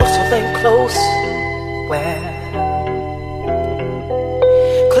and close, well,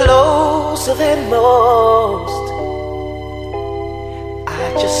 closer than most.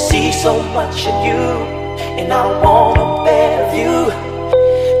 I just see so much in you, and I want a better view.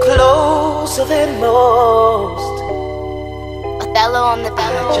 Closer than most. Othello on the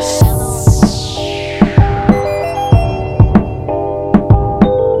bellow.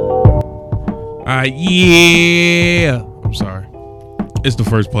 Yeah. I'm sorry. It's the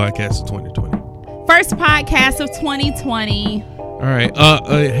first podcast of 2020. First podcast of 2020. All right.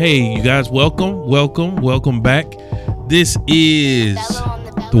 Hey, you guys, welcome back. This is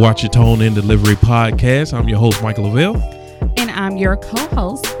the Watch Your Tone and Delivery podcast. I'm your host, Michael Lavelle. And I'm your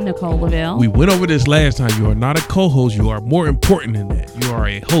co-host, Nicole Lavelle. We went over this last time. You are not a co-host. You are more important than that. You are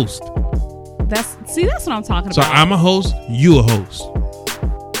a host. That's what I'm talking So about. I'm a host. You a host.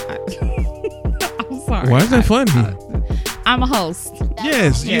 I'm sorry. Why is that funny? I'm a host.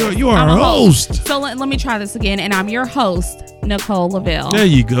 Yes, Yes, you are I'm a host. So let me try this again. And I'm your host, Nicole Lavelle. There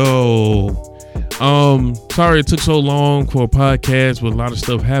you go. Sorry it took so long for a podcast, but a lot of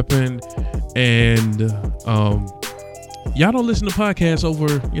stuff happened, and y'all don't listen to podcasts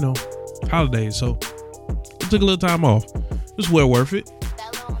over, holidays, so it took a little time off. It was well worth it.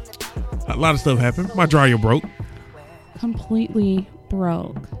 A lot of stuff happened. My dryer broke. Completely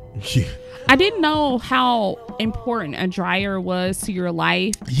broke. Yeah. I didn't know how important a dryer was to your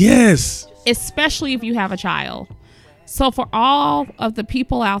life, Yes. especially if you have a child. So for all of the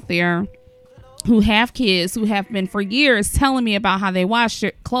people out there who have kids, who have been for years telling me about how they wash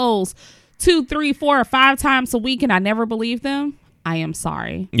their clothes 2, 3, 4, or 5 times a week, and I never believed them, I am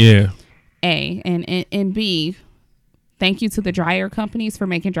sorry. Yeah. A, and B, thank you to the dryer companies for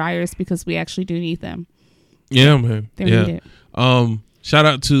making dryers, because we actually do need them. Yeah, man. They're yeah. needed. Shout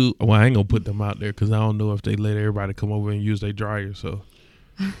out to, well, I ain't gonna put them out there because I don't know if they let everybody come over and use their dryer. So,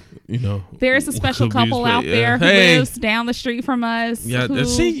 There's a special could be couple out there who Hey. lives down the street from us. Yeah, who,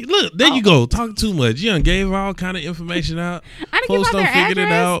 see, look, there you go. Talking too much. You done gave all kind of information out. I didn't give Folks out done their figured it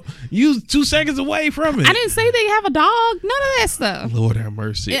address. out. You was 2 seconds away from it. I didn't say they have a dog. None of that stuff. Lord have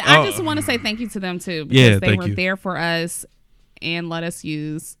mercy. I just want to say thank you to them too, because Yeah, they thank were you. there for us and let us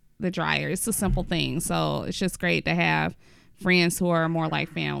use the dryer. It's a simple thing, so it's just great to have friends who are more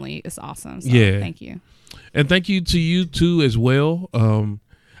like family. It's awesome. So Yeah. thank you. And thank you to you too as well.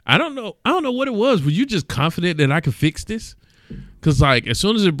 I don't know what it was. Were you just confident that I could fix this? Cause like as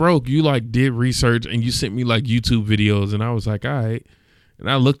soon as it broke, you like did research and you sent me like YouTube videos, and I was like, all right. And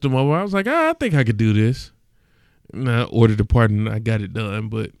I looked them over. I was like, I think I could do this. And I ordered the part and I got it done.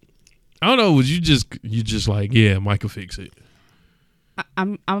 But I don't know. Was you just like, yeah, Mike could fix it?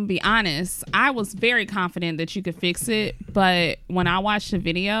 I'm gonna be honest. I was very confident that you could fix it, but when I watched the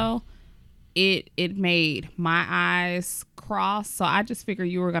video, it made my eyes cross. So I just figured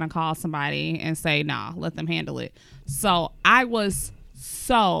you were gonna call somebody and say, "Nah, let them handle it." So I was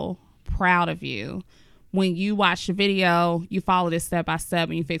so proud of you when you watched the video. You followed it step by step,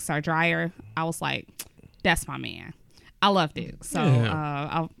 and you fixed our dryer. I was like, "That's my man." I loved it.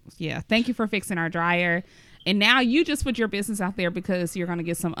 So thank you for fixing our dryer. And now you just put your business out there because you're going to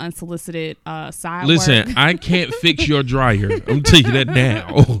get some unsolicited side Listen, work. I can't fix your dryer. I'm going to tell you that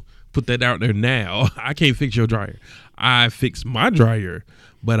now. Put that out there now. I can't fix your dryer. I fix my dryer,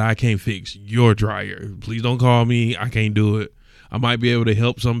 but I can't fix your dryer. Please don't call me. I can't do it. I might be able to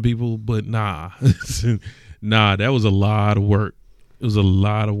help some people, but nah. Nah, that was a lot of work. It was a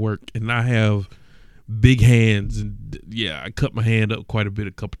lot of work. And I have big hands. And yeah, I cut my hand up quite a bit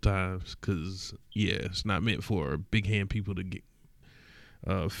a couple times because, yeah, it's not meant for big hand people to get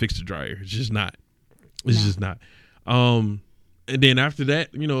fix the dryer. It's just not. It's just not. And then after that,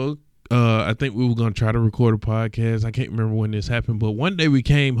 I think we were going to try to record a podcast. I can't remember when this happened, but one day we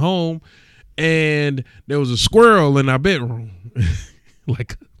came home and there was a squirrel in our bedroom.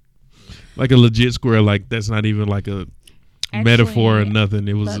 like a legit squirrel. Like that's not even like a metaphor or nothing.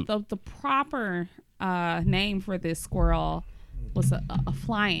 It was the proper name for this squirrel was a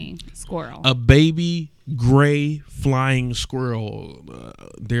flying squirrel. A baby gray flying squirrel.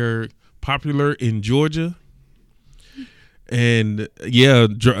 They're popular in Georgia. And yeah,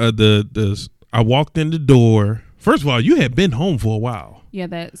 I walked in the door. First of all, you had been home for a while. Yeah,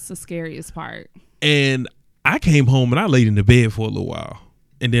 that's the scariest part. And I came home and I laid in the bed for a little while.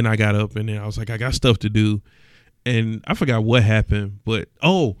 And then I got up and then I was like, I got stuff to do. And I forgot what happened. But,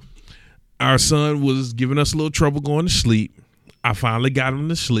 our son was giving us a little trouble going to sleep. I finally got him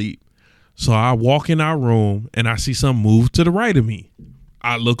to sleep. So I walk in our room and I see something move to the right of me.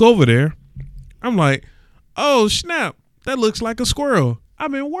 I look over there. I'm like, oh, snap. That looks like a squirrel.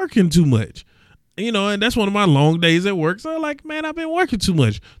 I've been working too much. and that's one of my long days at work. So I'm like, man, I've been working too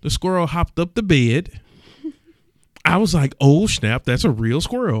much. The squirrel hopped up the bed. I was like, oh, snap, that's a real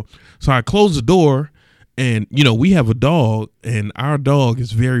squirrel. So I closed the door, and, we have a dog, and our dog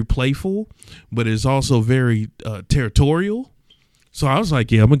is very playful, but is also very territorial. So I was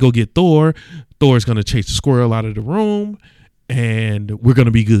like, yeah, I'm going to go get Thor. Thor's going to chase the squirrel out of the room, and we're going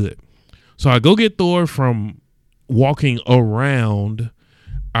to be good. So I go get Thor from walking around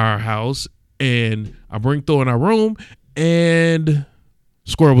our house, and I bring Thor in our room, and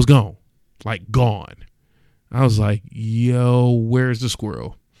squirrel was gone. Like, gone. I was like, yo, where's the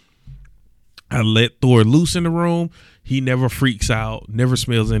squirrel? I let Thor loose in the room. He never freaks out, never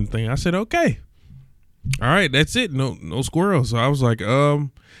smells anything. I said, okay. All right, that's it. No squirrel. So I was like,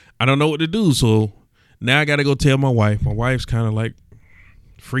 I don't know what to do. So now I got to go tell my wife. My wife's kind of like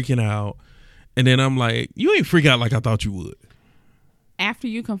freaking out. And then I'm like, you ain't freak out like I thought you would. After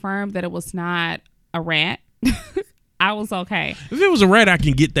you confirmed that it was not a rat, I was okay. If it was a rat, I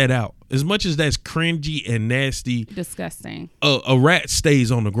can get that out. As much as that's cringy and nasty. Disgusting. A rat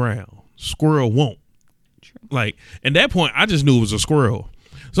stays on the ground. Squirrel won't. True. Like, at that point, I just knew it was a squirrel.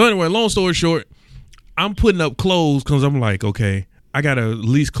 So anyway, long story short, I'm putting up clothes because I'm like, okay, I got to at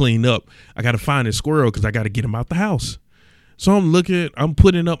least clean up. I got to find this squirrel because I got to get him out the house. So I'm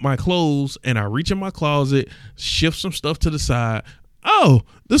putting up my clothes, and I reach in my closet, shift some stuff to the side. Oh,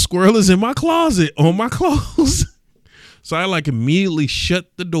 the squirrel is in my closet on my clothes. So I like immediately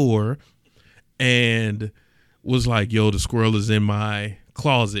shut the door and was like, yo, the squirrel is in my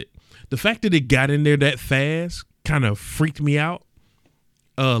closet. The fact that it got in there that fast kind of freaked me out.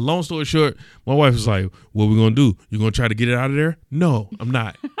 Long story short, my wife was like, what we going to do? You going to try to get it out of there? No, I'm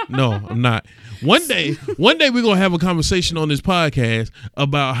not. No, I'm not. One day we're going to have a conversation on this podcast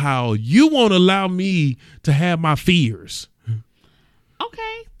about how you won't allow me to have my fears.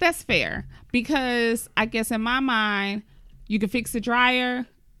 Okay, that's fair. Because I guess in my mind, you can fix the dryer.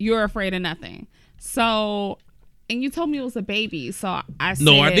 You're afraid of nothing. So, and you told me it was a baby. So I said.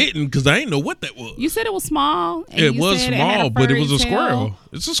 No, I didn't, because I didn't know what that was. You said it was small. And it was small, but it was a squirrel.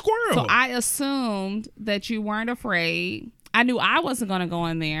 It's a squirrel. So I assumed that you weren't afraid. I knew I wasn't going to go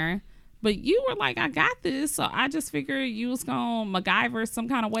in there. But you were like, I got this. So I just figured you was going to MacGyver some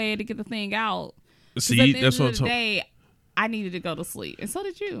kind of way to get the thing out. See, that's what I'm talking about. I needed to go to sleep. And so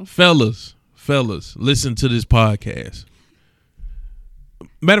did you. Fellas, listen to this podcast.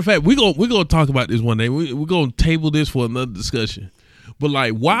 Matter of fact, we're gonna talk about this one day. We're gonna table this for another discussion. But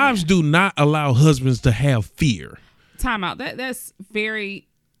like, wives do not allow husbands to have fear. Time out. That's very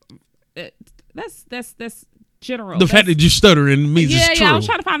that's general. The fact that you stuttering means it's true. Yeah, I was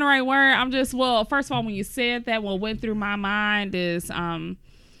trying to find the right word. I'm just, first of all, when you said that, what went through my mind is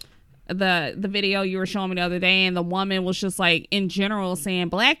the video you were showing me the other day, and the woman was just like, in general, saying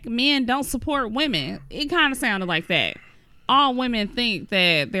black men don't support women. It kind of sounded like that. All women think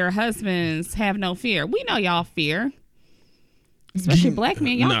that their husbands have no fear. We know y'all fear. Especially black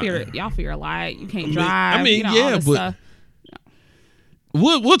men, y'all fear a lot. You can't drive. I mean, yeah, but stuff.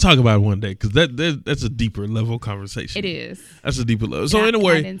 we'll talk about it one day, because that's a deeper level conversation. It is. That's a deeper level. So I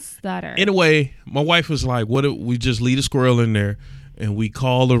anyway, didn't stutter. Anyway, my wife was like, "What if we just leave a squirrel in there and we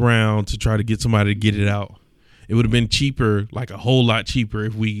call around to try to get somebody to get it out?" It would have been cheaper, like a whole lot cheaper,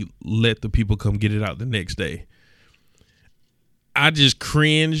 if we let the people come get it out the next day. I just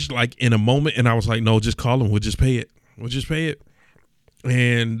cringed like in a moment, and I was like, no, just call them. We'll just pay it.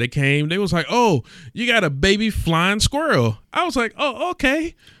 And they came. They was like, oh, you got a baby flying squirrel. I was like, oh,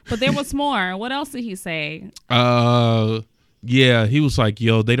 okay. But there was more. What else did he say? Yeah, he was like,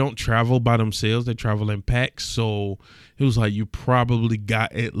 yo, they don't travel by themselves. They travel in packs. So he was like, you probably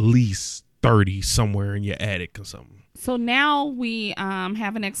got at least 30 somewhere in your attic or something. So now we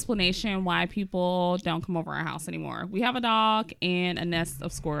have an explanation why people don't come over our house anymore. We have a dog and a nest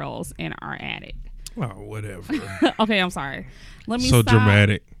of squirrels in our attic. Oh, whatever. Okay, I'm sorry. Let me so stop.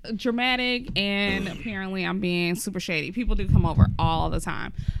 Dramatic, and apparently I'm being super shady. People do come over all the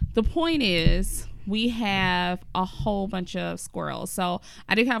time. The point is, we have a whole bunch of squirrels. So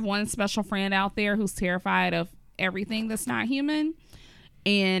I do have one special friend out there who's terrified of everything that's not human.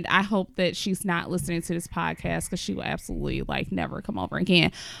 And I hope that she's not listening to this podcast, because she will absolutely never come over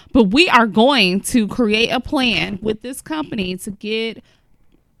again. But we are going to create a plan with this company to get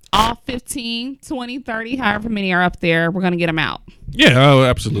all 15, 20, 30, however many are up there. We're going to get them out. Yeah, oh,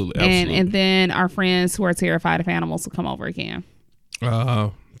 absolutely. And then our friends who are terrified of animals will come over again.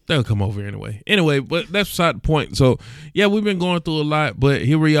 They'll come over anyway. Anyway, but that's beside the point. So, yeah, we've been going through a lot, but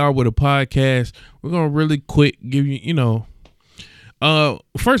here we are with a podcast. We're going to really quick give you,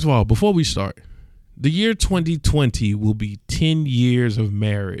 first of all, before we start, the year 2020 will be 10 years of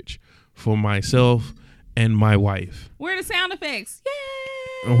marriage for myself and my wife. Where are the sound effects?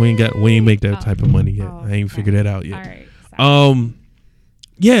 Yay! We ain't make that type of money yet. I ain't figured that out yet. All right. Sorry.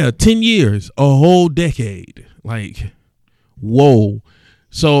 Yeah, 10 years, a whole decade. Like, whoa.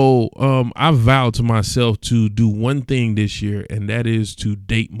 So, I vowed to myself to do one thing this year, and that is to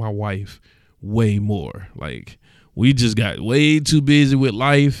date my wife way more. Like, we just got way too busy with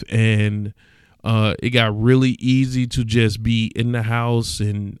life, and it got really easy to just be in the house,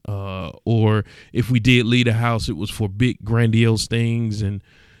 and or if we did leave the house, it was for big grandiose things. And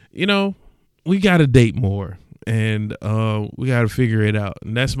we got to date more, and we got to figure it out.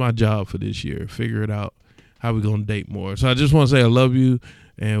 And that's my job for this year: figure it out how we gonna date more. So I just want to say I love you,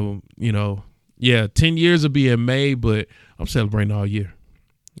 and 10 years will be in May, but I'm celebrating all year.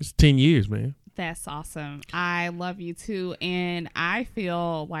 It's 10 years, man. That's awesome. I love you too, and I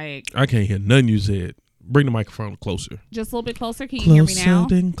feel like I can't hear nothing you said. Bring the microphone closer. Just a little bit closer. Can you hear me now?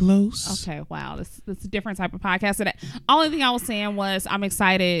 Closer than close. Okay, wow. This is a different type of podcast. So only thing I was saying was I'm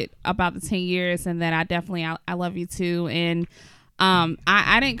excited about the 10 years, and that I love you too. And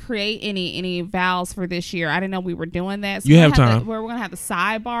I didn't create any vows for this year. I didn't know we were doing that. So you have time. We're going to have the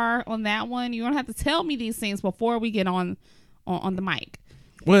sidebar on that one. You're going to have to tell me these things before we get on the mic.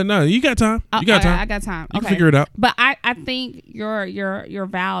 Well, no, you got time. You got time. I got time. You can figure it out. But I think your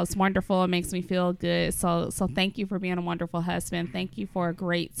vow is wonderful. It makes me feel good. So thank you for being a wonderful husband. Thank you for a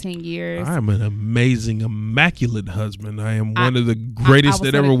great 10 years. I am an amazing, immaculate husband. I am one of the greatest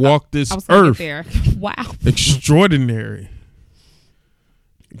that ever walked this earth. There. Wow. Extraordinary.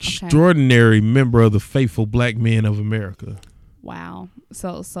 Extraordinary member of the faithful black men of America. Wow.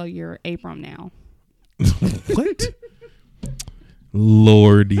 So you're Abram now. What?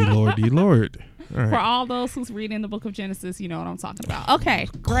 Lordy, Lord. All right. For all those who's reading the book of Genesis, you know what I'm talking about. Okay,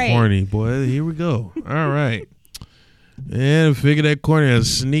 great. Corny, boy. Here we go. All right. And figure that corny has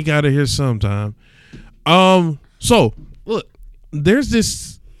to sneak out of here sometime. So, look, there's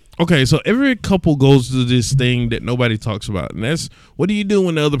this. Okay, so every couple goes to this thing that nobody talks about. And that's, what do you do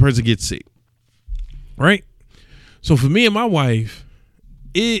when the other person gets sick? Right? So for me and my wife,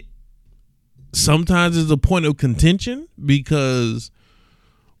 it sometimes is a point of contention because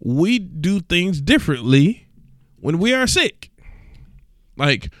we do things differently when we are sick.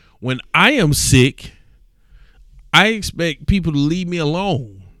 Like, when I am sick, I expect people to leave me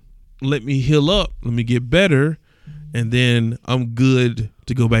alone, let me heal up, let me get better, and then I'm good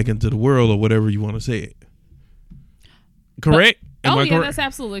to go back into the world, or whatever you want to say it. Correct? Am I correct? That's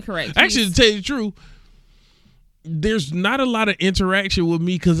absolutely correct. Actually, to tell you the truth, there's not a lot of interaction with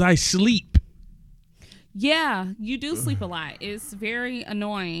me because I sleep. Yeah, you do sleep a lot. It's very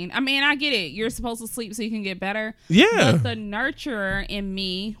annoying. I mean, I get it. You're supposed to sleep so you can get better. Yeah. But the nurturer in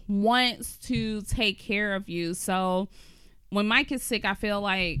me wants to take care of you. So when Mike is sick, I feel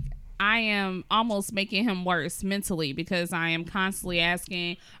like I am almost making him worse mentally because I am constantly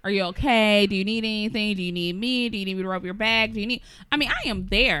asking, are you okay? Do you need anything? Do you need me? Do you need me to rub your back? I am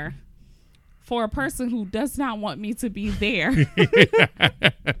there for a person who does not want me to be there.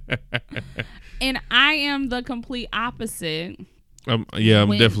 And I am the complete opposite. I'm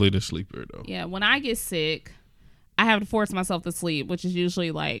definitely the sleeper, though. Yeah, when I get sick, I have to force myself to sleep, which is usually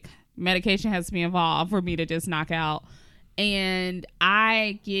like medication has to be involved for me to just knock out. And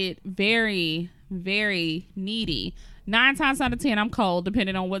I get very, very needy. 9 times out of 10, I'm cold,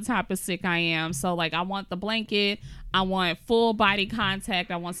 depending on what type of sick I am. So, like, I want the blanket. I want full body contact.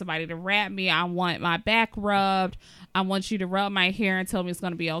 I want somebody to wrap me. I want my back rubbed. I want you to rub my hair and tell me it's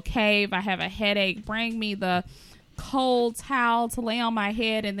going to be okay. If I have a headache, bring me the cold towel to lay on my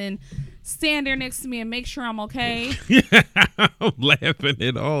head and then stand there next to me and make sure I'm okay. I'm laughing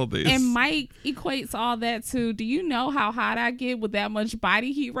at all this. And Mike equates all that to, do you know how hot I get with that much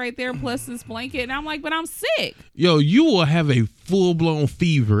body heat right there plus this blanket? And I'm like, but I'm sick. Yo, you will have a full-blown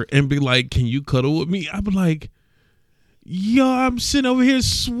fever and be like, can you cuddle with me? I'll be like, yo, I'm sitting over here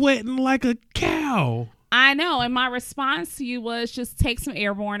sweating like a cow. I know. And my response to you was just take some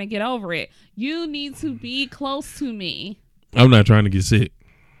Airborne and get over it. You need to be close to me. I'm not trying to get sick.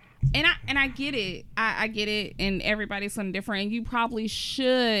 And I get it. I get it. And everybody's something different. And you probably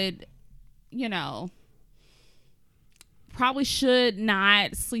should, probably should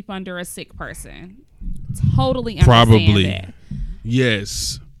not sleep under a sick person. Totally understand that.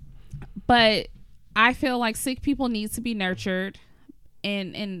 Yes. But I feel like sick people need to be nurtured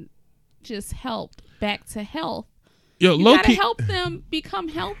and just helped back to health. Yo, you gotta help them become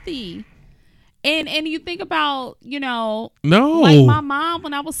healthy. And you think about, No. like my mom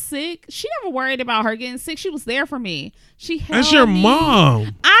when I was sick, she never worried about her getting sick. She was there for me. She held That's your me.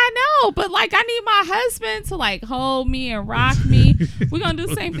 mom. I know, but like I need my husband to like hold me and rock me. We're gonna do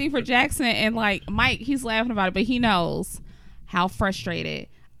the same thing for Jackson and like Mike. He's laughing about it, but he knows how frustrated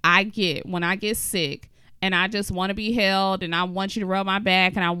I get when I get sick and I just want to be held and I want you to rub my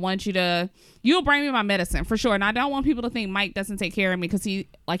back and I want you'll bring me my medicine for sure. And I don't want people to think Mike doesn't take care of me because he,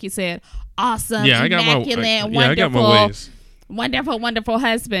 like he said, awesome, immaculate, wonderful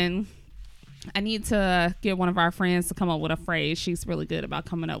husband. I need to get one of our friends to come up with a phrase. She's really good about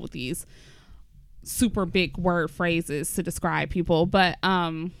coming up with these super big word phrases to describe people. But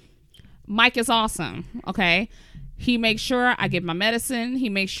Mike is awesome. Okay. He makes sure I get my medicine. He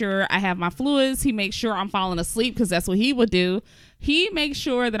makes sure I have my fluids. He makes sure I'm falling asleep because that's what he would do. He makes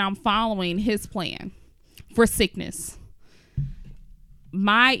sure that I'm following his plan for sickness.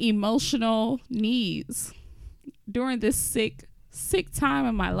 My emotional needs during this sick time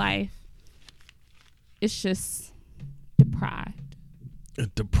in my life, it's just deprived.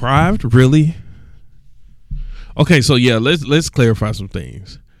 Deprived? Really? Okay, so yeah, let's clarify some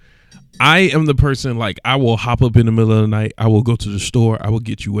things. I am the person, like, I will hop up in the middle of the night. I will go to the store. I will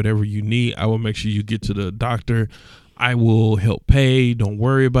get you whatever you need. I will make sure you get to the doctor. I will help pay. Don't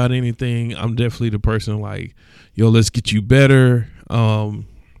worry about anything. I'm definitely the person like, yo, let's get you better.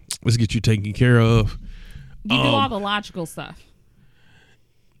 Let's get you taken care of. You do all the logical stuff.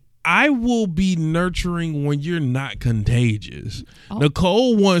 I will be nurturing when you're not contagious. Oh.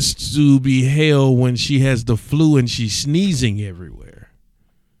 Nicole wants to be held when she has the flu and she's sneezing everywhere.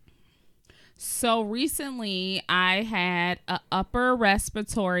 So recently I had an upper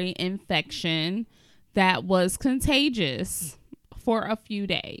respiratory infection that was contagious for a few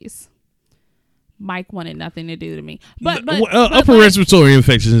days. Mike wanted nothing to do to me. But upper respiratory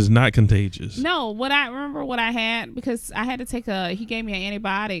infection is not contagious. No, what I had, because I had to take he gave me an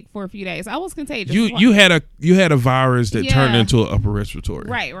antibiotic for a few days. I was contagious. You had a virus that turned into an upper respiratory.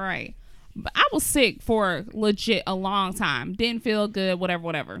 Right. But I was sick for legit a long time. Didn't feel good,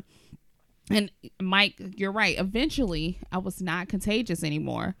 whatever. And Mike, you're right. Eventually, I was not contagious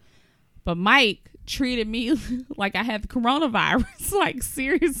anymore. But Mike treated me like I had the coronavirus. Like,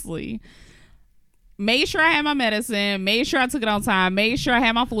 seriously. Made sure I had my medicine. Made sure I took it on time. Made sure I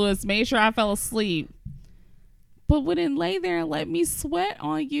had my fluids. Made sure I fell asleep. But wouldn't lay there and let me sweat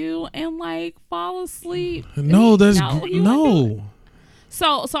on you and, like, fall asleep. No, no.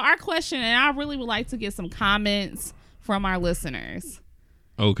 So our question, and I really would like to get some comments from our listeners.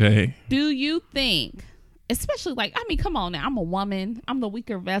 Okay. Do you think, especially like, I mean, come on now, I'm a woman, I'm the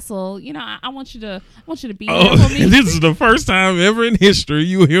weaker vessel. You know, I want you to be there for me. This is the first time ever in history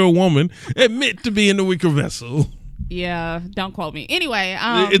you hear a woman admit to being the weaker vessel. Yeah, don't quote me. Anyway,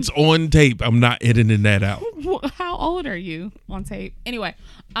 it's on tape. I'm not editing that out. How old are you on tape? Anyway,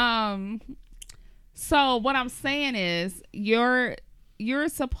 so what I'm saying is you're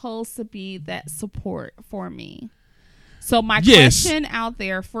supposed to be that support for me. So my question out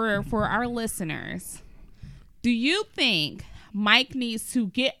there for our listeners, do you think Mike needs to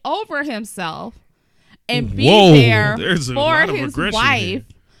get over himself and be there for his wife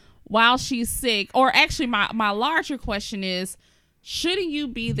while she's sick? Or actually, my larger question is, shouldn't you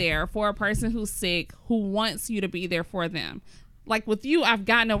be there for a person who's sick who wants you to be there for them? Like with you, I've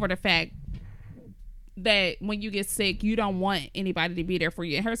gotten over the fact that when you get sick, you don't want anybody to be there for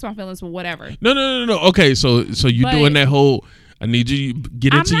you. It hurts my feelings, but whatever. No. Okay, so you're doing that whole. I need you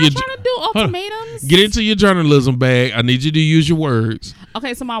get into your. I'm not trying to do ultimatums. Get into your journalism bag. I need you to use your words.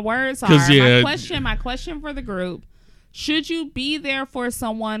 Okay, so my words are my question for the group. Should you be there for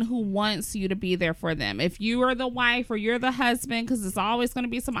someone who wants you to be there for them? If you are the wife or you're the husband, because it's always going to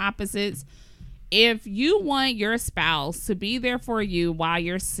be some opposites. If you want your spouse to be there for you while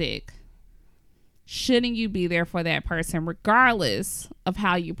you're sick, shouldn't you be there for that person regardless of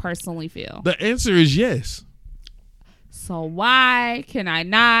how you personally feel? The answer is yes. So why can I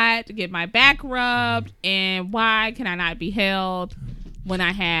not get my back rubbed, and why can I not be held when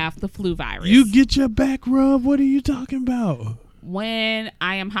I have the flu virus? You get your back rubbed? What are you talking about? When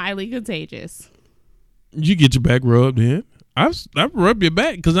I am highly contagious. You get your back rubbed in? I've rubbed your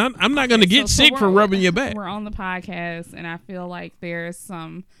back because I'm not going to get sick for rubbing your back. We're on the podcast, and I feel like there's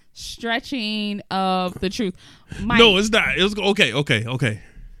some stretching of the truth. Mike, no, it's not. It's okay.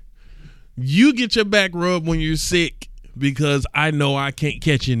 You get your back rubbed when you're sick because I know I can't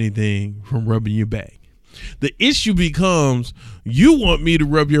catch anything from rubbing your back. The issue becomes you want me to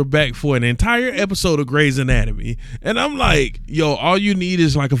rub your back for an entire episode of Grey's Anatomy, and I'm like, yo, all you need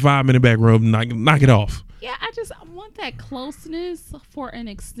is like a 5-minute back rub and knock it off. Yeah, I want that closeness for an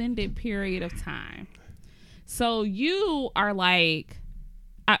extended period of time. So you are like,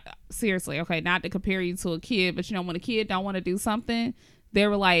 seriously, okay, not to compare you to a kid, but when a kid don't want to do something,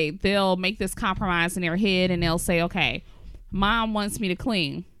 they'll make this compromise in their head and they'll say, okay, mom wants me to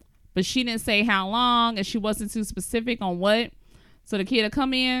clean, but she didn't say how long and she wasn't too specific on what. So the kid will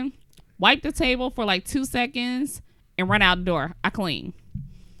come in, wipe the table for like 2 seconds and run out the door. I clean.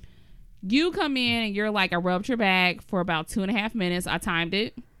 You come in and you're like, I rubbed your back for about 2.5 minutes. I timed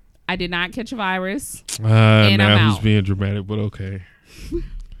it. I did not catch a virus. And now I'm he's out. being dramatic, but okay.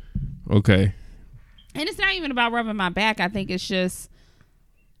 Okay. And it's not even about rubbing my back. I think it's just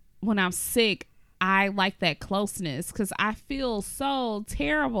when I'm sick, I like that closeness because I feel so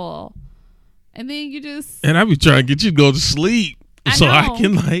terrible. And then you just... And I be trying to get you to go to sleep so I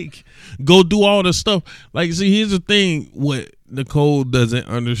can like go do all the stuff. Like, see, here's the thing. What Nicole doesn't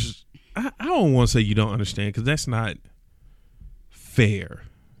understand. I don't want to say you don't understand because that's not fair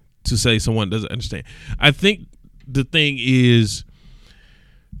to say someone doesn't understand. I think the thing is,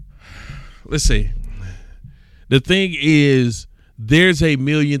 let's see. The thing is, there's a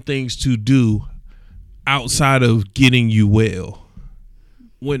million things to do outside of getting you well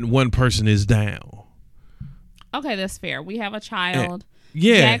when one person is down. Okay, that's fair. We have a child.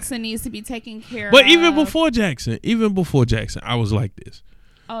 Yeah. Jackson needs to be taken care of. But even before Jackson, I was like this.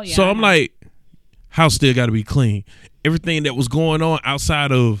 Oh, yeah. So I'm like, house still got to be clean. Everything that was going on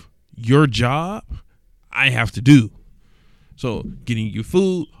outside of your job, I have to do. So getting you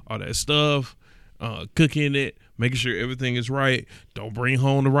food, all that stuff, cooking it, making sure everything is right. Don't bring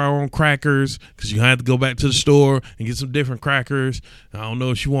home the wrong crackers because you have to go back to the store and get some different crackers. I don't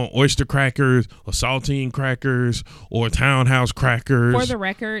know if you want oyster crackers or saltine crackers or Townhouse crackers. For the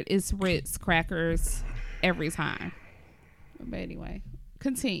record, it's Ritz crackers every time. But anyway,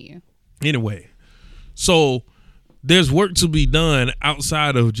 continue. Anyway, so there's work to be done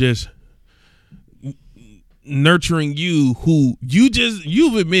outside of just nurturing you, who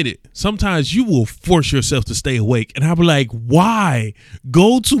you've admitted sometimes you will force yourself to stay awake, and I'll be like, why?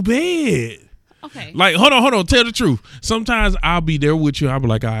 Go to bed. Okay. Like, hold on, tell the truth. Sometimes I'll be there with you, I'll be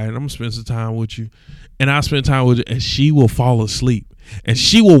like, all right, I'm gonna spend some time with you, and I'll spend time with you, and she will fall asleep and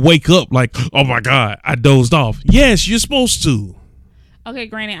she will wake up like, oh my God, I dozed off. Yes, you're supposed to. Okay,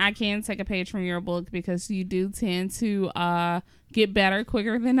 granted, I can take a page from your book because you do tend to get better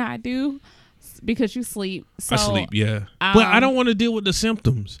quicker than I do because you sleep. So, I sleep, yeah. But I don't want to deal with the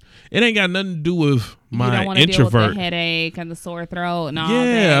symptoms. It ain't got nothing to do with my you don't want to introvert. deal with the headache and the sore throat and all that.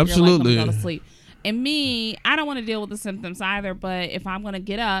 Yeah, absolutely. You're like, I'm gonna go to sleep. And me, I don't want to deal with the symptoms either. But if I'm gonna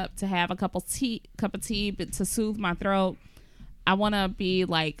get up to have a cup of tea but to soothe my throat, I want to be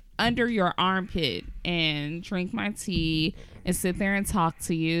like under your armpit and drink my tea and sit there and talk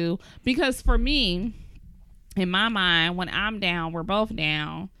to you. Because for me, in my mind, when I'm down, we're both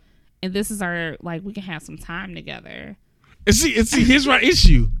down. And this is our, like, we can have some time together. And see, here's my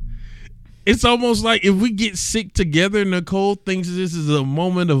issue. It's almost like if we get sick together, Nicole thinks this is a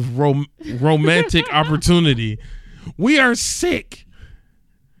moment of romantic opportunity. We are sick.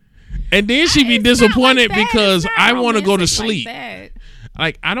 And then she be disappointed because I want to go to sleep.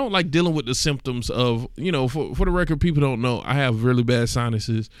 Like, I don't like dealing with the symptoms of, for the record, people don't know, I have really bad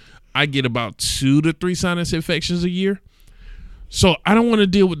sinuses. I get about 2 to 3 sinus infections a year. So I don't want to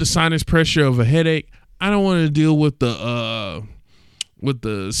deal with the sinus pressure of a headache. I don't want to deal with the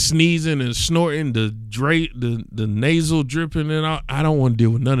sneezing and snorting, the nasal dripping and all. I don't want to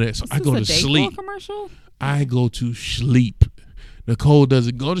deal with none of that. So I go to sleep. Commercial? I go to sleep. Nicole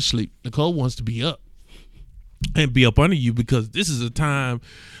doesn't go to sleep. Nicole wants to be up and be up under you because this is a time,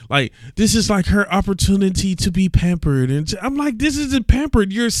 like, this is like her opportunity to be pampered. And I'm like, this isn't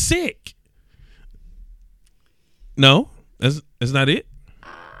pampered. You're sick. No, that's not it.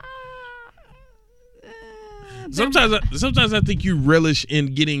 Sometimes I think you relish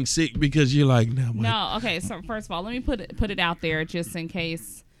in getting sick because you're like, no. Okay. So first of all, let me put it out there just in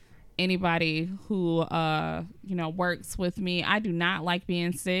case anybody who works with me. I do not like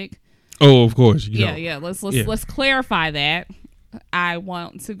being sick. Oh, of course. Yeah. Let's clarify that. I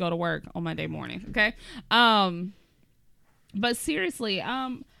want to go to work on Monday morning. Okay. But seriously, I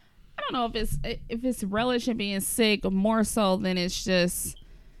don't know if it's relish in being sick more so than it's just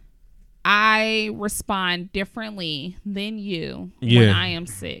I respond differently than you when I am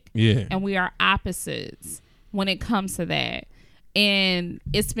sick. Yeah. And we are opposites when it comes to that. And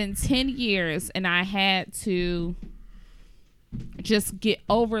it's been 10 years and I had to just get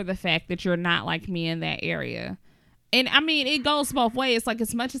over the fact that you're not like me in that area. And I mean, it goes both ways. Like,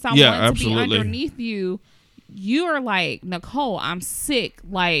 as much as I want to be underneath you, you are like, Nicole, I'm sick.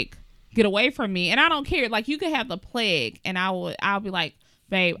 Like, get away from me. And I don't care. Like, you could have the plague, and I'll be like,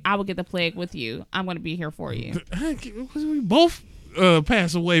 babe, I will get the plague with you. I'm going to be here for you. We both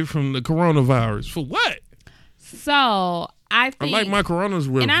pass away from the coronavirus. For what? So I think, I like my coronas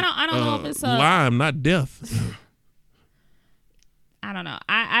with, and I don't know if it's Lyme, not death. I don't know.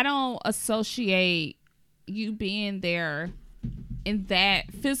 I don't associate you being there in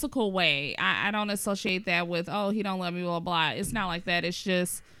that physical way. I don't associate that with, oh, he don't love me, blah, blah. It's not like that. It's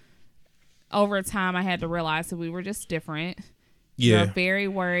just over time I had to realize that we were just different. Yeah. You're very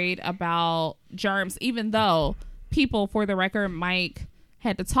worried about germs, even though people, for the record, Mike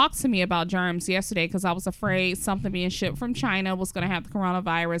had to talk to me about germs yesterday because I was afraid something being shipped from China was going to have the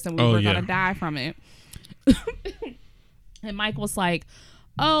coronavirus and we were going to die from it. And Mike was like,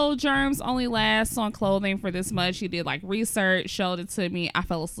 oh, germs only last on clothing for this much. He did like research, showed it to me. I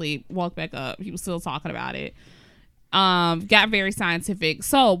fell asleep, woke back up. He was still talking about it. Got very scientific.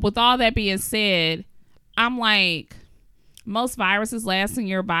 So with all that being said, I'm like, most viruses last in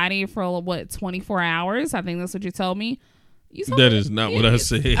your body for 24 hours? I think that's what you told me. That is not what I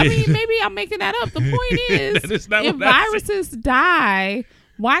said. I mean, maybe I'm making that up. The point is, that is not if what I said. viruses die,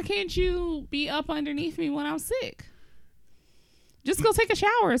 why can't you be up underneath me when I'm sick? Just go take a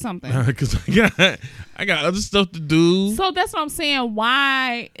shower or something. Because I got other stuff to do. So that's what I'm saying.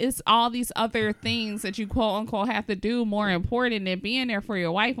 Why is all these other things that you quote unquote have to do more important than being there for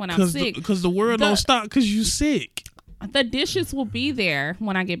your wife when I'm sick? Because the world don't stop because you sick. The dishes will be there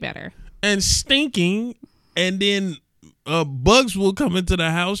when I get better. And stinking, and then bugs will come into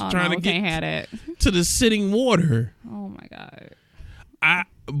the house trying to get can't have that. to the sitting water. Oh my God.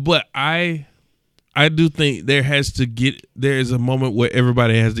 I do think there is a moment where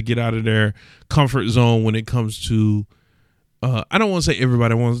everybody has to get out of their comfort zone when it comes to, I don't want to say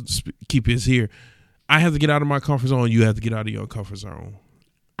everybody wants to keep his here. I have to get out of my comfort zone. You have to get out of your comfort zone.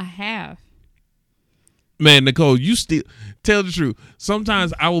 I have. Man, Nicole, you still tell the truth.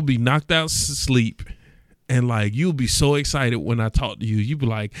 Sometimes I will be knocked out sleep and like, you'll be so excited when I talk to you. You be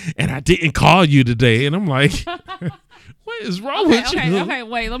like, and I didn't call you today. And I'm like, what is wrong with you? Okay,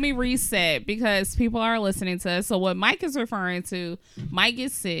 wait, let me reset because people are listening to us. So what Mike is referring to, Mike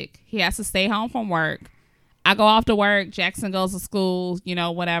gets sick. He has to stay home from work. I go off to work. Jackson goes to school,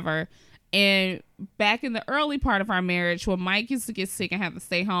 whatever. And back in the early part of our marriage, when Mike used to get sick and have to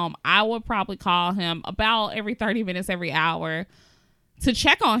stay home, I would probably call him about every 30 minutes, every hour to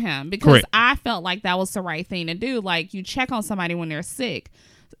check on him because Correct. I felt like that was the right thing to do. Like, you check on somebody when they're sick.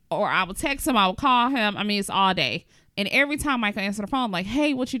 Or I would text him, I would call him. I mean, it's all day. And every time Mike answered the phone, I'm like,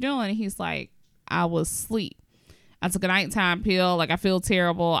 hey, what you doing? And he's like, I was asleep. I took a nighttime pill. Like, I feel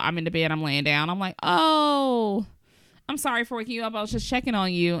terrible. I'm in the bed. I'm laying down. I'm like, oh, I'm sorry for waking you up. I was just checking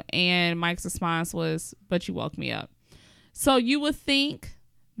on you. And Mike's response was, but you woke me up. So you would think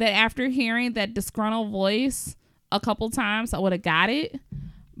that after hearing that disgruntled voice a couple times, I would have got it.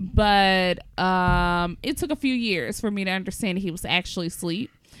 But it took a few years for me to understand that he was actually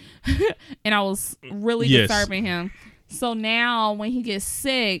asleep. And I was really disturbing him. So now when he gets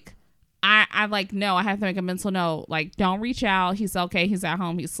sick, I like, no, I have to make a mental note. Like, don't reach out. He's okay. He's at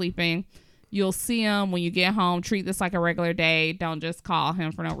home. He's sleeping. You'll see him when you get home. Treat this like a regular day. Don't just call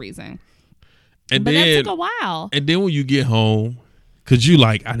him for no reason. But that took a while. And then when you get home, because you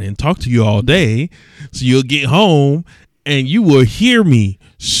like, I didn't talk to you all day. So you'll get home and you will hear me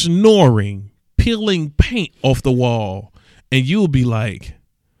snoring, peeling paint off the wall. And you'll be like,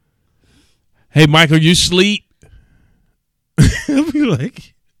 hey, Michael, you sleep? I'll be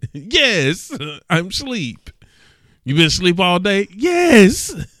like, yes, I'm asleep. You been asleep all day?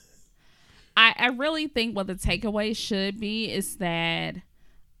 Yes. I really think what the takeaway should be is that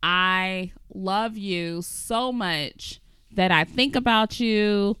I love you so much that I think about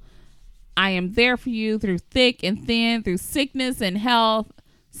you. I am there for you through thick and thin, through sickness and health.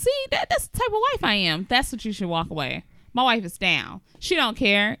 See, that's the type of wife I am. That's what you should walk away. My wife is down. She don't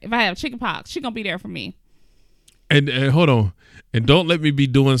care if I have chicken pox. She gonna be there for me. And hold on. And don't let me be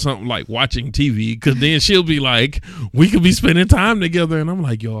doing something like watching TV, because then she'll be like, we could be spending time together. And I'm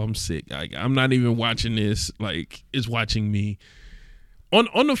like, yo, I'm sick. I'm not even watching this. Like, it's watching me. On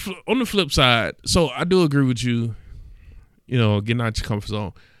the flip side, so I do agree with you, getting out your comfort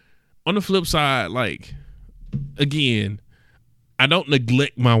zone. On the flip side, like, again, I don't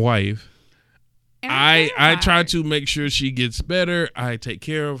neglect my wife. I try to make sure she gets better. I take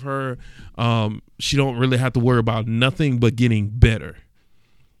care of her. She don't really have to worry about nothing but getting better.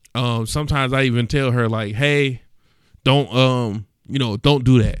 Sometimes I even tell her like, hey, don't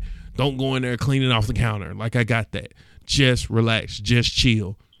do that. Don't go in there cleaning off the counter. Like, I got that. Just relax. Just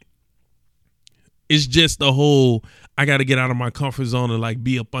chill. It's just the whole, I got to get out of my comfort zone and like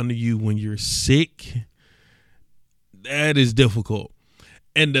be up under you when you're sick. That is difficult.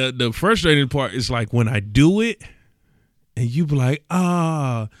 And the frustrating part is like when I do it and you be like,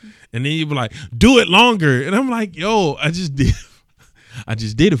 and then you be like, do it longer. And I'm like, yo, I just did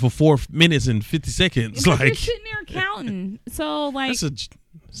it for 4 minutes and 50 seconds. But like you're sitting there counting. So like, it's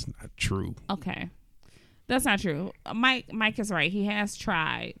not true. okay, that's not true. Mike is right. He has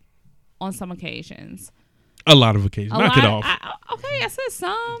tried on some occasions. A lot of occasions. Knock it off. I said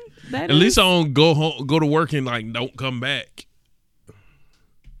some. At least I don't go to work and like don't come back.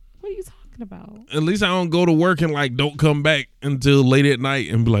 What are you talking about? At least I don't go to work and like don't come back until late at night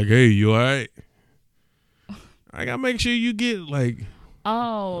and be like, hey, you all right? I gotta make sure you get like.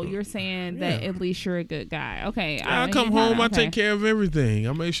 Oh, you're saying that at least you're a good guy. Okay. I come home, I take care of everything.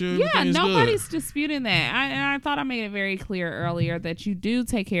 I make sure everything's nobody's good. disputing that. I thought I made it very clear earlier that you do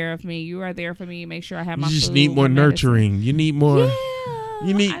take care of me. You are there for me. Make sure I have my food. You just need more nurturing. You need more.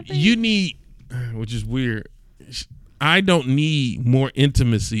 Yeah, you need, which is weird. I don't need more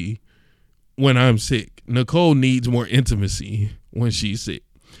intimacy when I'm sick. Nicole needs more intimacy when she's sick.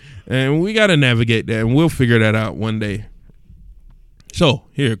 And we got to navigate that, and we'll figure that out one day. So,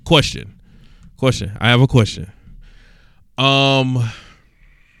 here, question. I have a question.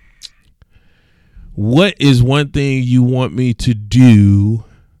 What is one thing you want me to do?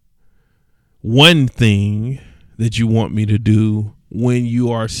 One thing that you want me to do when you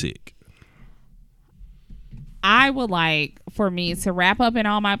are sick? I would like for me to wrap up in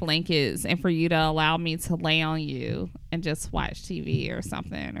all my blankets and for you to allow me to lay on you and just watch TV or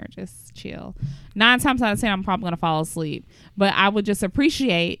something or just chill. 9 times out of 10, I'm probably going to fall asleep. But I would just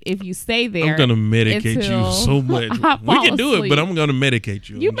appreciate if you stay there. I'm going to medicate you so much. We can do it, but I'm going to medicate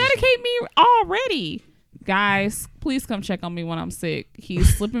you. You medicate me already. Guys, please come check on me when I'm sick.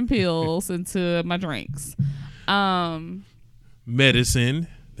 He's slipping pills into my drinks. Medicine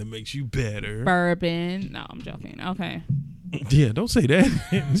that makes you better. Bourbon. No, I'm joking. Okay. Yeah, don't say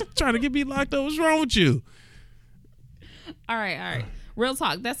that. Trying to get me locked up. What's wrong with you? All right. Real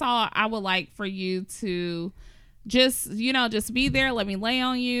talk. That's all I would like for you to just be there. Let me lay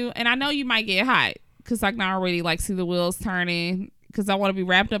on you. And I know you might get hot because I can already like see the wheels turning because I want to be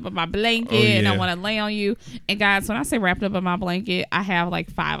wrapped up in my blanket and I want to lay on you. And guys, when I say wrapped up in my blanket, I have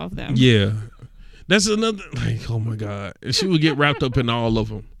like 5 of them. Yeah. That's another, like, oh my God. And she would get wrapped up in all of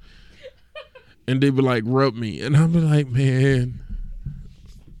them. And they'd be like, rub me. And I'd be like, man,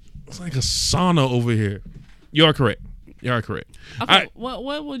 it's like a sauna over here. You are correct. Okay,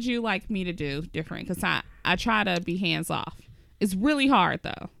 what would you like me to do different? Because I try to be hands off. It's really hard,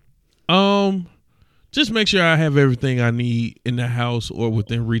 though. Just make sure I have everything I need in the house or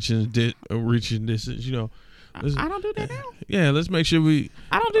within reaching distance, you know. I don't do that now. Yeah, let's make sure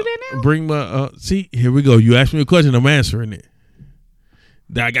I don't do that now. Bring my see, here we go. You asked me a question, I'm answering it.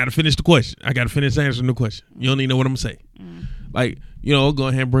 I got to finish the question. I got to finish answering the question. You don't even know what I'm going to say. Like, you know, go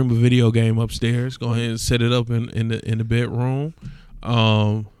ahead and bring my video game upstairs. Go ahead and set it up in the bedroom.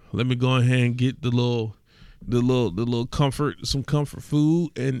 Let me go ahead and get the little comfort, some comfort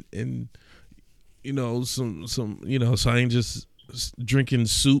food and you know, some you know, so I ain't just drinking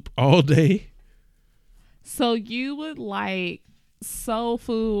soup all day. So you would like soul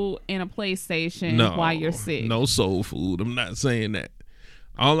food and a PlayStation while you're sick? No soul food. I'm not saying that.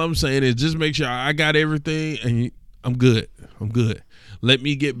 All I'm saying is just make sure I got everything and I'm good. Let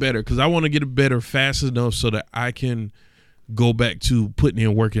me get better because I want to get better fast enough so that I can go back to putting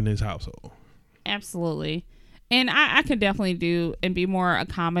in work in this household. Absolutely. And I can definitely do and be more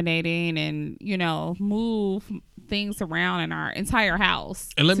accommodating and, you know, move things around in our entire house.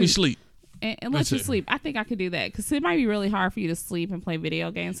 And let me sleep. And let you sleep. I think I could do that because it might be really hard for you to sleep and play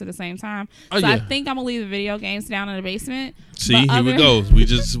video games at the same time. So I think I'm gonna leave the video games down in the basement. See, here we go. We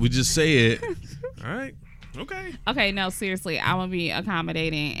just say it. All right. Okay. No, seriously, I'm gonna be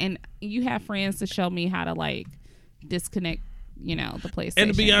accommodating, and you have friends to show me how to like disconnect. You know, the PlayStation.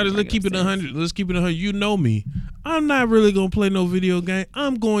 And to be honest, let's keep it 100. Let's keep it 100. You know me. I'm not really gonna play no video game.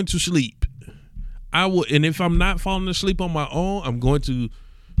 I'm going to sleep. I will, and if I'm not falling asleep on my own, I'm going to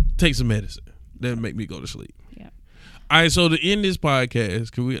take some medicine that'll make me go to sleep. Yeah. All right. So to end this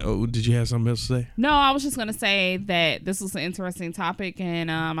podcast, can we? Did you have something else to say? No, I was just gonna say that this was an interesting topic,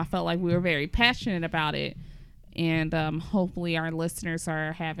 and I felt like we were very passionate about it, and hopefully our listeners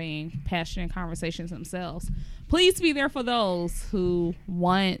are having passionate conversations themselves. Please be there for those who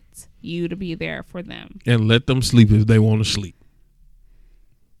want you to be there for them, and let them sleep if they want to sleep.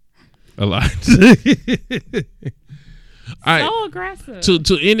 A lot. All right. So aggressive.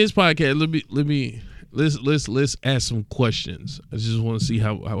 To end this podcast, let's ask some questions. I just want to see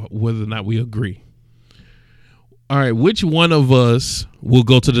how whether or not we agree. All right, which one of us will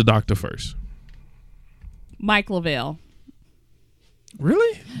go to the doctor first? Mike Lavelle.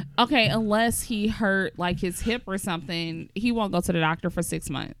 Really? Okay, unless he hurt like his hip or something, he won't go to the doctor for 6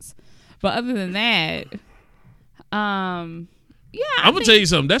 months. But other than that, yeah. I'm gonna tell you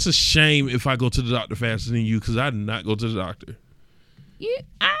something. That's a shame if I go to the doctor faster than you, because I did not go to the doctor. Yeah,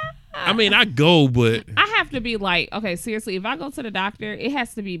 I mean, I go, but I have to be like, okay, seriously, if I go to the doctor, it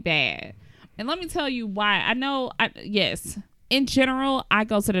has to be bad. And let me tell you why. Yes, in general, I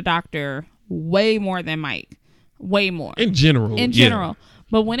go to the doctor way more than Mike. Way more. In general. Yeah.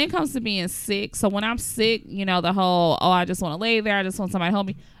 But when it comes to being sick, so when I'm sick, the whole, I just want to lay there, I just want somebody to help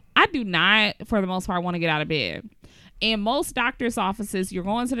me. I do not, for the most part, want to get out of bed. In most doctor's offices, you're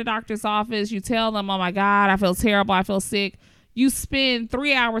going to the doctor's office, you tell them, oh my God, I feel terrible, I feel sick. You spend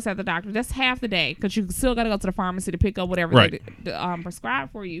 3 hours at the doctor. That's half the day, because you still got to go to the pharmacy to pick up whatever they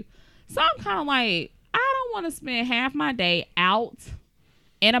prescribe for you. So I'm kind of like, I don't want to spend half my day out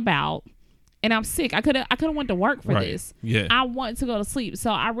and about, and I'm sick. I could have went to work for this. Yeah. I want to go to sleep.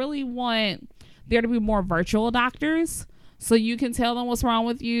 So I really want there to be more virtual doctors, so you can tell them what's wrong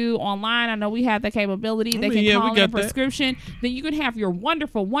with you online. I know we have that capability. They can call in a prescription. Then you can have your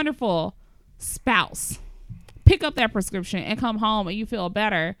wonderful, wonderful spouse pick up that prescription and come home and you feel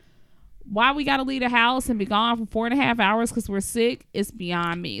better. Why we got to leave the house and be gone for 4.5 hours because we're sick is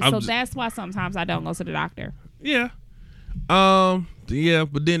beyond me. So that's why sometimes I don't go to the doctor. Yeah. Yeah,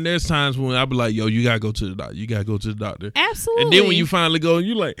 but then there's times when I be like, yo, you got to go to the doctor. You got to go to the doctor. Absolutely. And then when you finally go,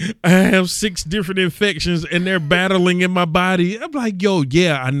 you like, I have 6 different infections and they're battling in my body. I'm like, yo,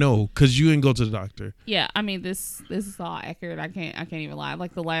 yeah, I know, because you didn't go to the doctor. Yeah, I mean, this is all accurate. I can't even lie.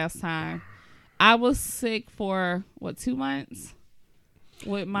 Like the last time I was sick for 2 months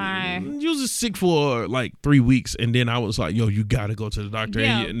with my. You was sick for like 3 weeks, and then I was like, yo, you got to go to the doctor.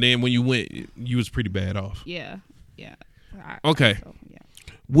 Yeah. And then when you went, you was pretty bad off. Yeah. Okay. Yeah.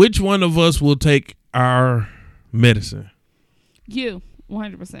 Which one of us will take our medicine? You,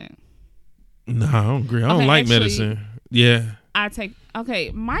 100%. No, I don't agree. I don't like medicine. Yeah.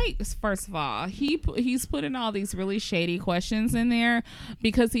 Mike, first of all, he's putting all these really shady questions in there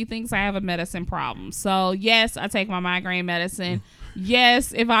because he thinks I have a medicine problem. So yes, I take my migraine medicine.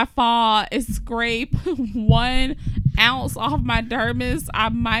 Yes, if I fall and scrape 1 ounce off my dermis, I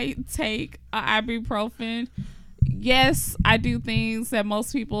might take ibuprofen. Yes, I do things that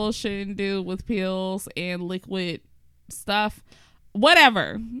most people shouldn't do with pills and liquid stuff.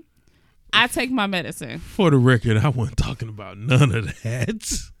 Whatever. I take my medicine. For the record, I wasn't talking about none of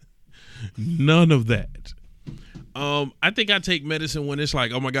that. None of that. I think I take medicine when it's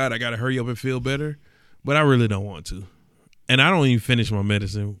like, oh my God, I got to hurry up and feel better. But I really don't want to. And I don't even finish my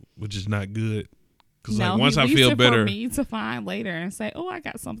medicine, which is not good. Because once I feel better. For me to find later and say, oh, I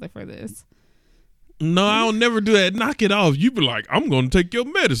got something for this. No, I'll never do that. Knock it off. You be like, I'm going to take your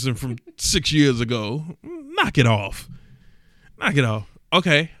medicine from 6 years ago. Knock it off. Knock it off.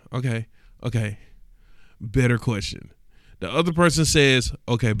 Okay. Better question. The other person says,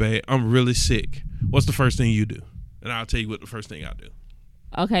 okay, babe, I'm really sick. What's the first thing you do? And I'll tell you what the first thing I do.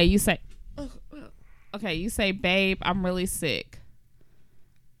 Okay, you say, babe, I'm really sick.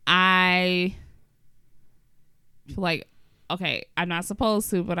 I feel like, okay, I'm not supposed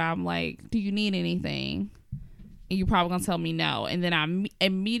to, but I'm like, do you need anything? And you're probably going to tell me no. And then I'm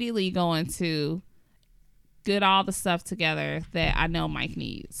immediately going to get all the stuff together that I know Mike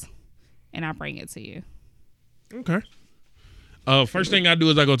needs. And I bring it to you. Okay. First thing I do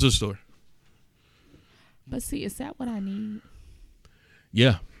is I go to the store. But see, is that what I need?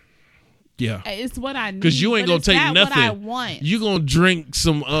 Yeah. It's what I need. Because you ain't going to take nothing. What I want. You going to drink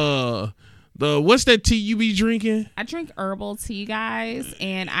some, what's that tea you be drinking? I drink herbal tea, guys,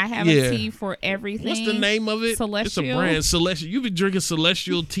 and I have a tea for everything. What's the name of it? Celestial. It's a brand, Celestial. You be drinking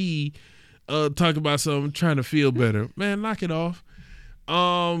Celestial tea, talk about something, trying to feel better. Man, knock it off.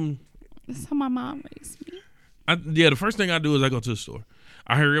 That's how my mom raised me. The first thing I do is I go to the store.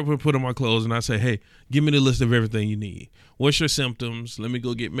 I hurry up and put on my clothes, and I say, hey, give me the list of everything you need. What's your symptoms? Let me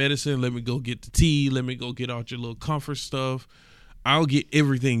go get medicine. Let me go get the tea. Let me go get out your little comfort stuff. I'll get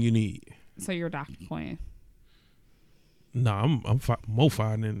everything you need. So you're Dr. Quinn. No, I'm more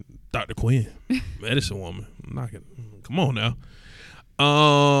fine than Dr. Quinn, medicine woman. Come on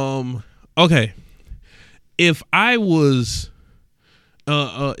now. Okay. If I was,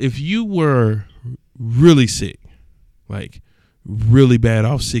 if you were really sick, like really bad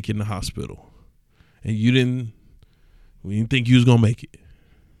off sick in the hospital, and you didn't think you was gonna make it,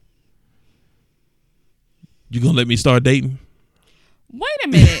 you gonna let me start dating? Wait a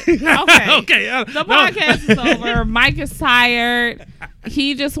minute. Okay. Okay. The podcast is over. Mike is tired.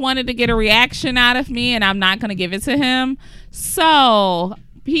 He just wanted to get a reaction out of me, and I'm not going to give it to him. So,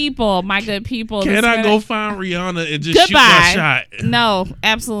 people, my good people. Can I go find Rihanna and just shoot my shot? No,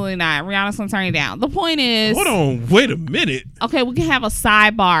 absolutely not. Rihanna's going to turn you down. The point is. Hold on. Wait a minute. Okay, we can have a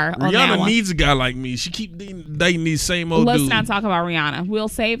sidebar on that Rihanna one. needs a guy like me. She keep dating these same old dudes. Let's not talk about Rihanna. We'll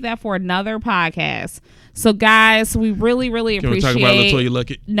save that for another podcast. So, guys, we really, really appreciate. Can we talk about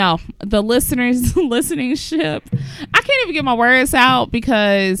LaToya Luckett? No, the listeners' listenership. I can't even get my words out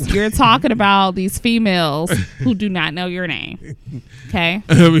because you're talking about these females who do not know your name. Okay,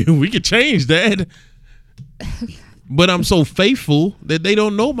 I mean, we could change that. But I'm so faithful that they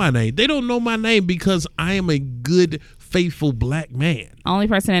don't know my name. They don't know my name because I am a good, faithful black man. Only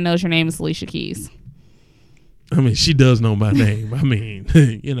person that knows your name is Alicia Keys. I mean, she does know my name. I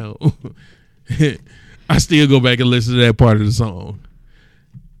mean, you know. I still go back and listen to that part of the song.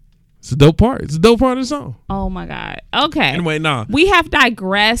 It's a dope part. It's a dope part of the song. Oh my God. Okay. Anyway, nah. We have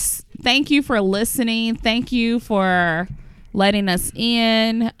digressed. Thank you for listening. Thank you for letting us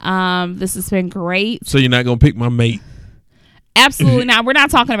in. This has been great. So you're not gonna pick my mate? Absolutely not. We're not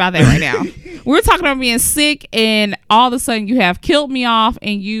talking about that right now. We're talking about being sick and all of a sudden you have killed me off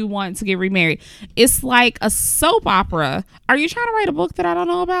and you want to get remarried. It's like a soap opera. Are you trying to write a book that I don't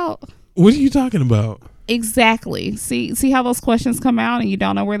know about? What are you talking about? Exactly. See how those questions come out and you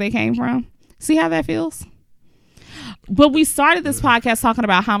don't know where they came from? See how that feels? But we started this podcast talking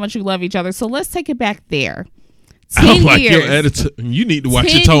about how much you love each other. So let's take it back there. 10 I don't like years. your attitude. You need to watch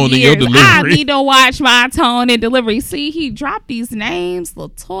 10 your tone and your years. delivery. I need to watch my tone and delivery. See, he dropped these names,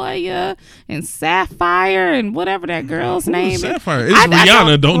 LaToya and Sapphire and whatever that girl's name is. Sapphire. It's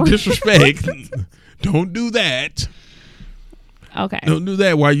Rihanna. Don't disrespect. Don't do that. Okay. Don't do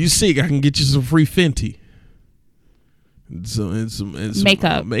that. While you sick, I can get you some free Fenty. And some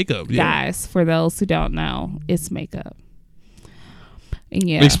makeup. Makeup, yeah. Guys, for those who don't know, it's makeup. And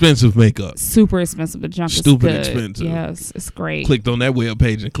yeah. Expensive makeup. Super expensive, but junk Stupid is good. expensive. Yes, it's great. Clicked on that web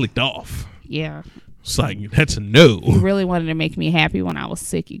page and clicked off. Yeah. It's like, that's a no. You really wanted to make me happy when I was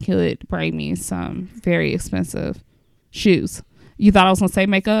sick. You could bring me some very expensive shoes. You thought I was going to say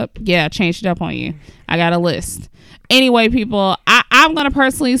makeup? Yeah, I changed it up on you. I got a list. Anyway, people, I'm going to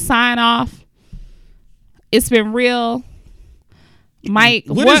personally sign off. It's been real. Mike,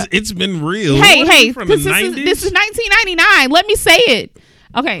 it's been real? Hey, from the this 90s? is 1999. Let me say it.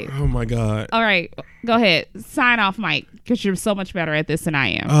 Okay. Oh, my God. All right. Go ahead. Sign off, Mike, because you're so much better at this than I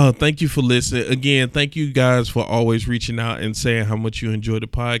am. Oh, thank you for listening. Again, thank you guys for always reaching out and saying how much you enjoy the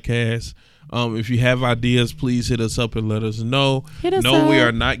podcast. If you have ideas, please hit us up and let us know. Hit us No, up. we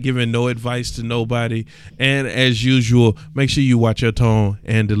are not giving no advice to nobody. And as usual, make sure you watch your tone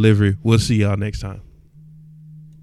and delivery. We'll see y'all next time.